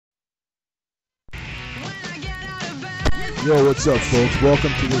Yo, what's up, folks? Welcome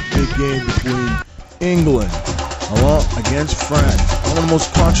to this big game between England against France. One of the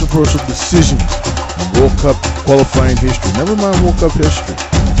most controversial decisions in World Cup qualifying history. Never mind World Cup history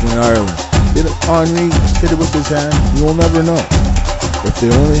between Ireland. Did Henry hit it with his hand? We will never know. If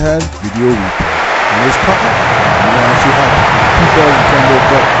they only had video replay. And it was coming. And it actually happened. 2010 World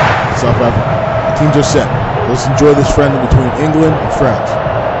Cup in South Africa. The teams are set. Let's enjoy this friendly between England and France.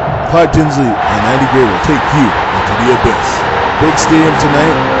 Clyde Tinsley and Andy Gray will take you into the abyss. Big stadium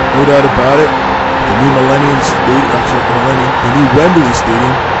tonight, no doubt about it. The new the new Wembley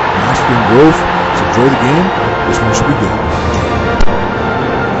Stadium, Aspen Grove. So enjoy the game. This one should be good.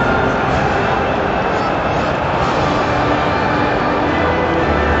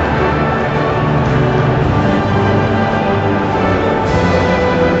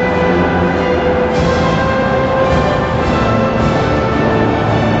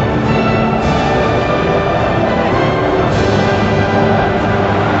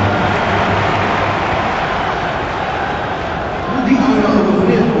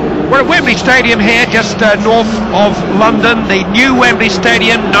 We're at Wembley Stadium here, just north of London. The new Wembley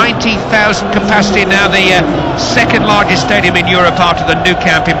Stadium, 90,000 capacity now, the second largest stadium in Europe after the Nou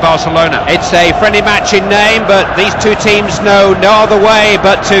Camp in Barcelona. It's a friendly match in name, but these two teams know no other way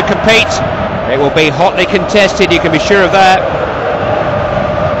but to compete. It will be hotly contested, you can be sure of that.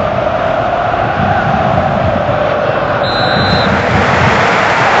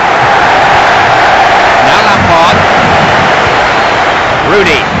 Now Lampard.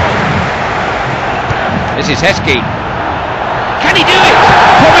 Rooney. This is Heskey. Can he do it?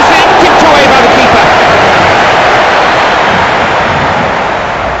 Promising, tipped away by the keeper.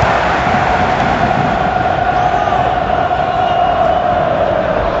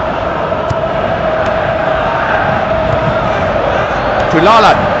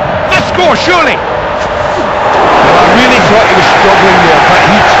 Tulala. Must score, surely. Well, I really thought he was struggling there, but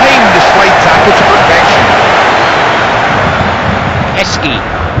he timed the slide tackle to perfection. Heskey.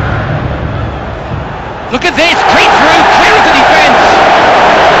 Look at this, clean through, clear of the defence.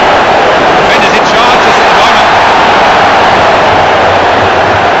 Defenders in charge just at the moment.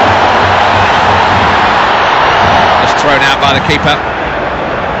 Just thrown out by the keeper.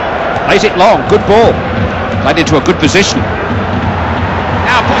 Plays it long, good ball. Played into a good position.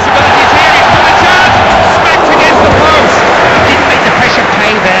 Now possibilities here, he's got a chance. Smacked against the post. Didn't make the pressure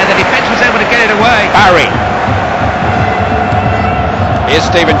pay there, the defence was able to get it away. Barry. Here's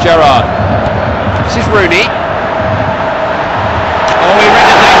Steven Gerrard. This is Rooney. Oh, he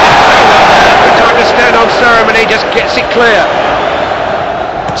read it so well there. No time to stand on ceremony, just gets it clear.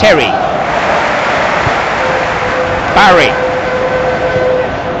 Terry. Barry.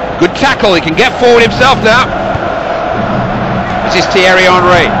 Good tackle, he can get forward himself now. This is Thierry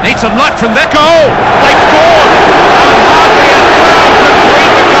Henry. Needs some luck from that goal. They scored! And hardly a crowd can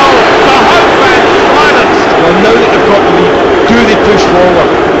breathe the goal. The home fans silenced. Well, now that they've got the lead, do they push forward?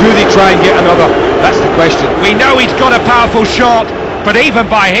 Do they try and get another? That's the question. We know he's got a powerful shot, but even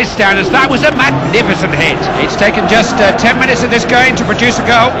by his standards, that was a magnificent hit. It's taken just 10 minutes of this game to produce a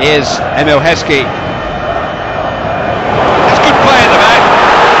goal. Here's Emil Heskey. That's good play in the back.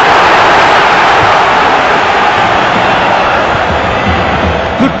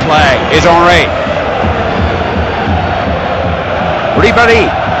 Good play. Here's Henry. Ribéry.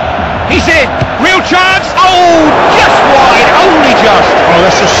 He's in. Real chance. Oh, just wide. Only just. Oh,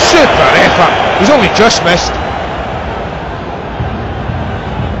 that's a super effort. He's only just missed.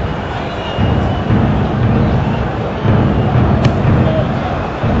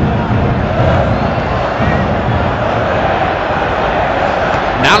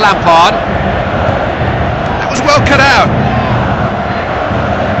 Now Lampard. That was well cut out.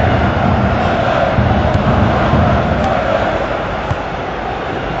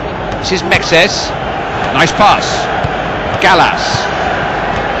 This is Mexes. Nice pass. Gallas.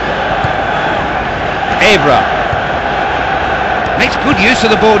 Evra. Makes good use of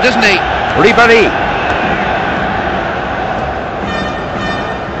the ball, doesn't he? Ribéry.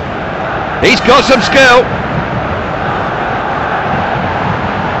 He's got some skill.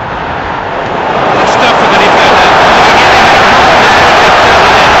 Good stuff for the defender.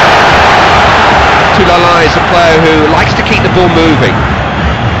 Tulala is a player who likes to keep the ball moving.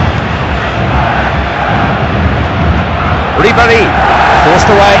 Ribéry, forced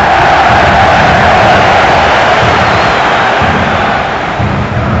away.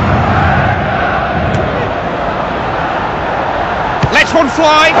 Lets one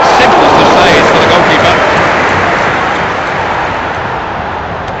fly. Simple to say, it's for the goalkeeper.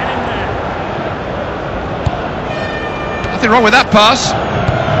 Nothing wrong with that pass.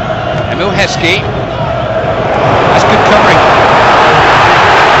 Emil Heskey. That's good covering.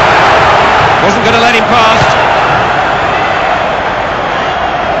 Wasn't going to let him past.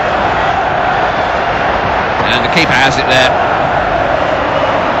 And the keeper has it there.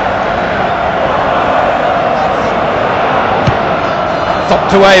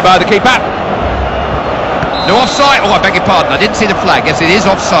 Thumped away by the keeper. No offside. Oh, I beg your pardon. I didn't see the flag. Yes, it is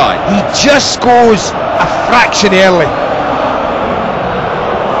offside. He just goes a fraction early.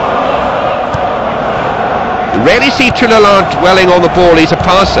 You rarely see Tulalan dwelling on the ball. He's a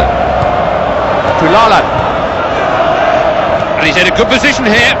passer. Tulalan. And he's in a good position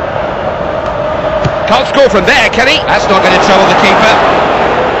here. Can't score from there, can he? That's not going to trouble the keeper.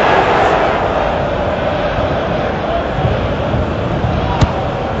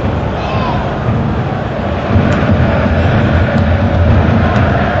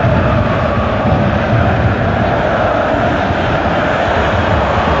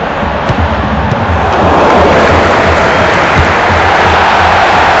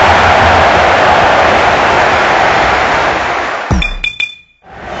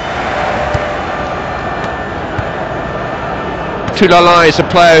 Tulalan is a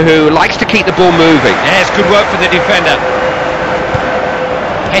player who likes to keep the ball moving. Yes, good work for the defender.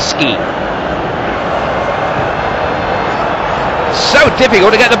 Heskey. So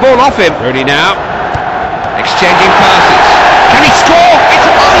difficult to get the ball off him. Rooney now. Exchanging passes. Can he score? It's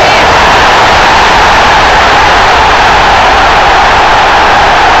a goal, yes!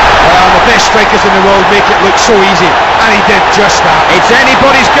 Well, the best strikers in the world make it look so easy, and he did just that. It's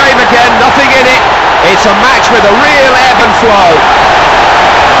anybody's game again, nothing in it. It's a match with a real ebb and flow.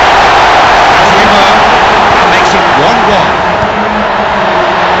 As we were, that makes it 1-1.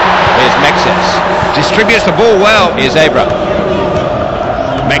 Here's Mexes. Distributes the ball well. Here's Abra.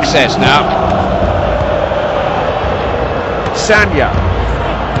 Mexes now. Sanya.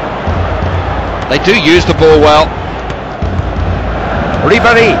 They do use the ball well.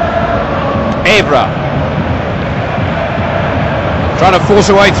 Ribéry. Abra. Trying to force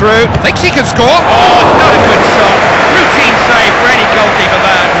a way through. Thinks he can score. Oh, not a good shot. Routine save for any goalkeeper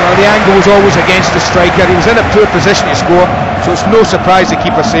there. Well, the angle was always against the striker. He was in a poor position to score, so it's no surprise the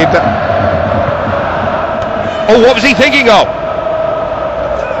keeper saved it. Oh, what was he thinking of?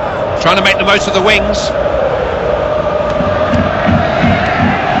 Trying to make the most of the wings.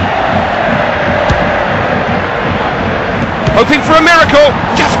 Hoping for a miracle.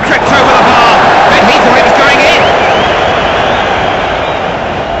 Just tripped over the bar. And he thought it was going in.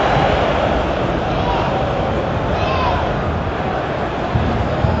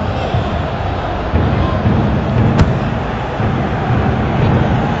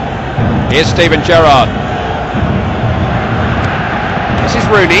 Here's Steven Gerrard. This is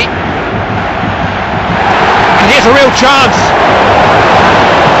Rooney. And here's a real chance.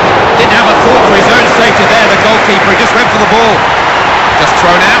 Didn't have a thought for his own safety there, the goalkeeper. He just went for the ball. Just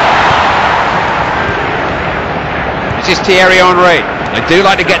thrown out. This is Thierry Henry. They do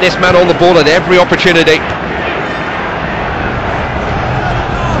like to get this man on the ball at every opportunity.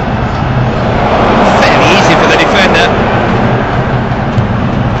 Fairly easy for the defender.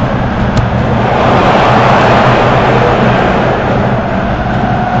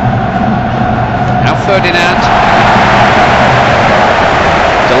 Ferdinand.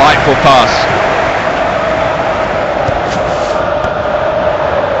 Delightful pass.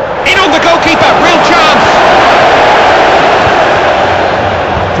 In on the goalkeeper, real chance.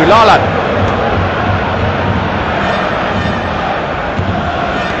 Tulalan.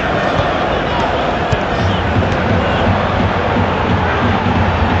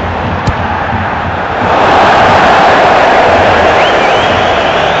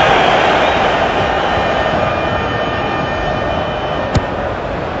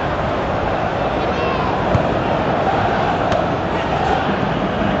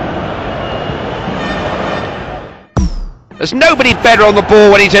 There's nobody better on the ball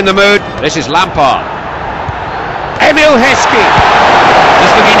when he's in the mood. This is Lampard. Emil Heskey.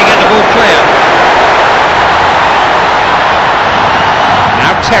 Just looking to get the ball clear.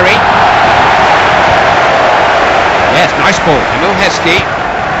 Now Terry. Yes, nice ball. Emil Heskey.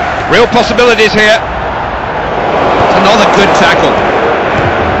 Real possibilities here. It's another good tackle.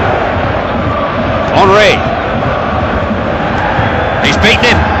 Henry. He's beaten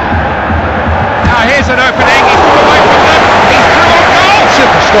him. Now here's an opening. He's put away from them. He's through on goal.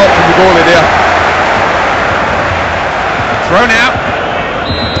 Super stop from the goalie there. Thrown out.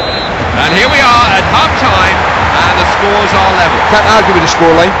 And here we are at half-time, and the scores are level. Can't argue with the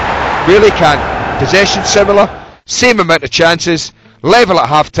scoreline. Really can't. Possession similar, same amount of chances, level at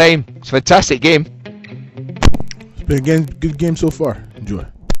half-time. It's a fantastic game. It's been a good game so far. Enjoy.